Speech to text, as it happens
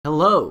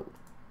Hello,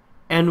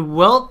 and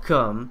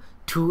welcome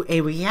to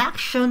a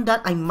reaction that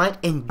I might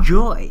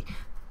enjoy.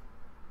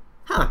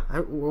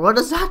 What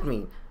does that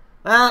mean?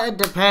 It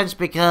depends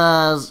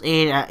because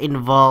it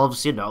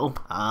involves,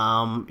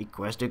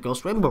 Equestria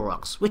Ghost Rainbow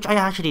Rocks, which I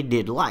actually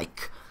did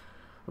like.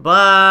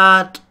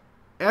 But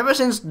ever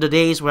since the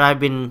days where I've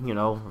been,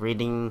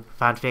 reading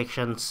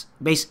fanfictions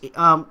based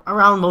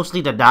around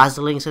mostly the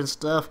dazzlings and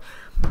stuff.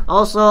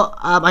 Also,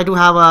 I do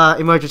have a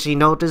emergency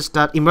notice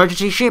that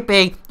emergency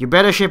shipping, you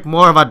better ship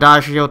more of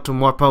Adagio to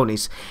more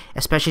ponies,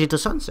 especially to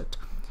Sunset.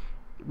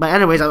 But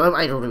anyways,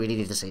 I don't really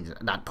need to say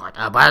that part.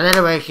 But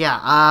anyways,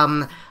 yeah,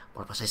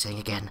 what was I saying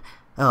again?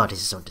 Oh,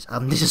 this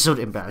is so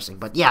embarrassing.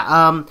 But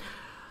yeah,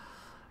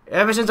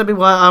 ever since I've been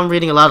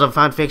reading a lot of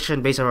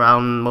fanfiction based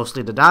around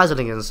mostly the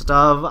dazzling and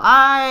stuff,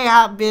 I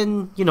have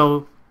been,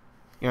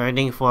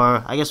 yearning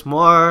for, I guess,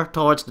 more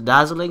towards the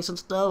dazzlings and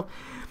stuff.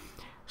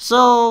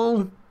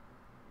 So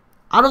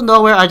out of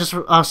nowhere, I just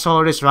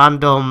saw this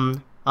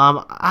random.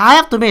 I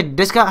have to admit,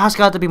 this guy has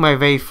got to be my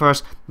very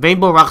first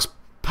Rainbow Rocks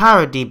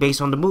parody based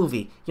on the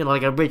movie.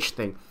 like a bridge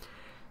thing.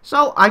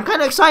 So I'm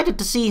kind of excited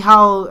to see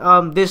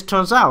how this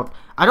turns out.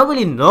 I don't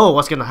really know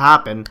what's gonna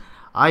happen.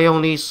 I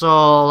only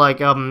saw like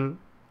how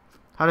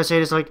to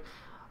say this, like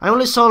I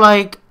only saw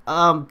like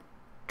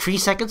 3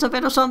 seconds of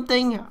it or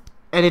something,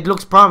 and it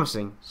looks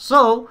promising.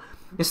 So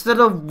instead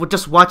of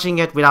just watching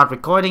it without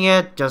recording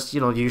it, just,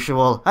 the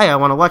usual, hey, I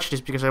want to watch this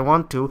because I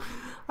want to,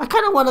 I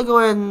kind of want to go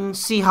and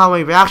see how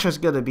my reaction is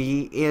going to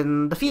be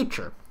in the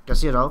future.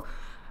 Because,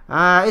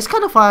 it's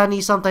kind of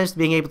funny sometimes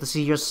being able to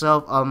see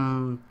yourself,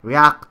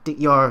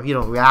 your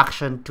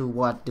reaction to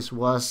what this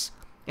was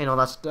and all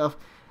that stuff.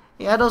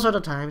 Yeah, those are the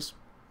times.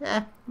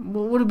 Yeah,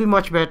 would it be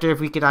much better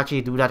if we could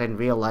actually do that in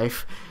real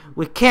life?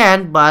 We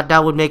can, but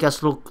that would make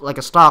us look like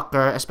a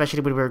stalker, especially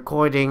when we're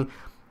recording,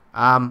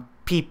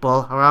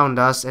 people around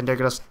us, and they're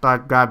gonna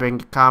start grabbing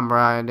the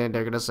camera, and then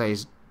they're gonna say,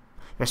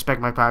 respect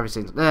my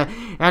privacy.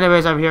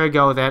 Anyways, here we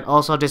go then.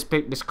 Also, I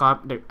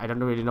don't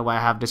really know why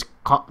I have this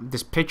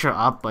picture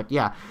up, but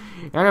yeah.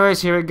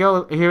 Anyways, here we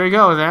go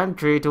then.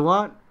 3, 2,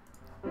 1.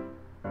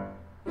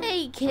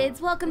 Hey kids,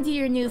 welcome to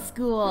your new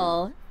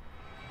school.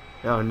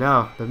 Oh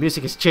no, the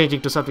music is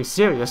changing to something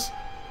serious.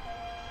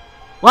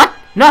 What?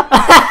 No.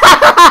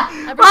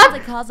 What?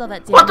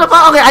 What the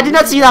fuck? Okay, I did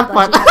not see that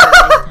part.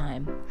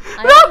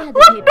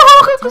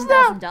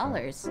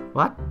 $10,000.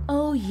 What?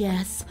 Oh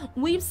yes,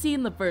 we've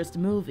seen the first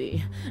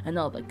movie, and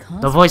all the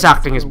The voice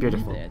acting is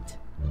beautiful.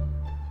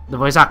 The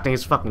voice acting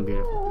is fucking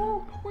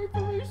beautiful.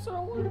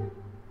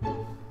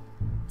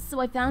 So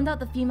I found out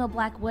the female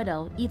Black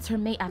Widow eats her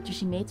mate after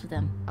she mates with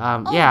him.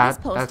 Yeah,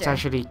 that's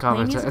actually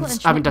common. That's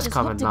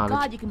common knowledge.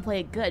 God, you can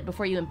play it good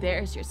before you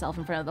embarrass yourself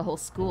in front of the whole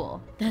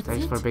school. That's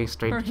Thanks for being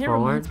straightforward. Her hair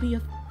reminds me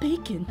of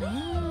bacon.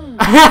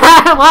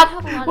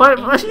 What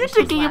are you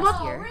thinking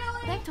about?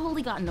 I've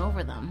totally gotten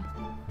over them.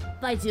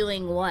 By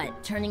doing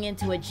what? Turning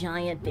into a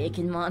giant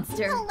bacon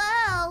monster?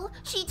 Hello!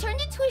 She turned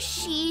into a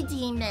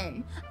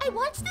she-demon. I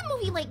watched the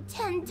movie like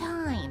 10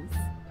 times.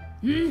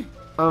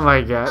 Oh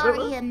my god. Are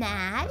you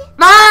mad?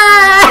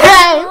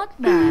 I'm not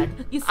mad.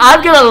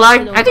 I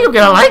think I'm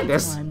gonna like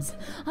this.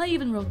 I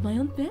even wrote my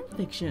own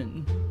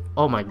fanfiction.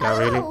 Oh my god,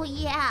 really? Oh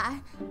yeah.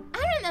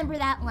 I remember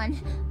that one.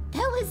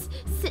 That was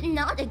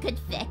not a good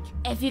fic.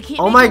 If you keep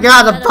oh my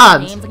god, the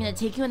puns! I'm gonna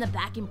take you in the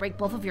back and break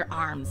both of your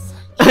arms.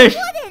 You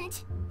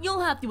wouldn't!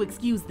 You'll have to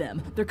excuse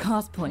them. They're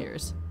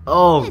cosplayers.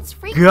 Oh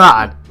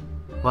god.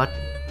 What?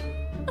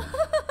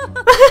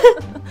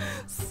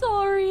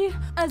 Sorry.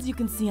 As you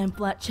can see, I'm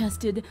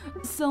flat-chested,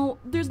 so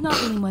there's not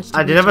really much to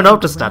I never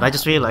noticed that. I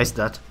just realized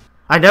that.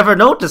 I never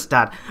noticed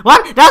that.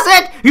 What? That's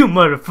it? You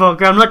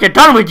motherfucker, I'm not yet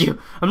done with you.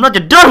 I'm not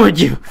yet done with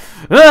you.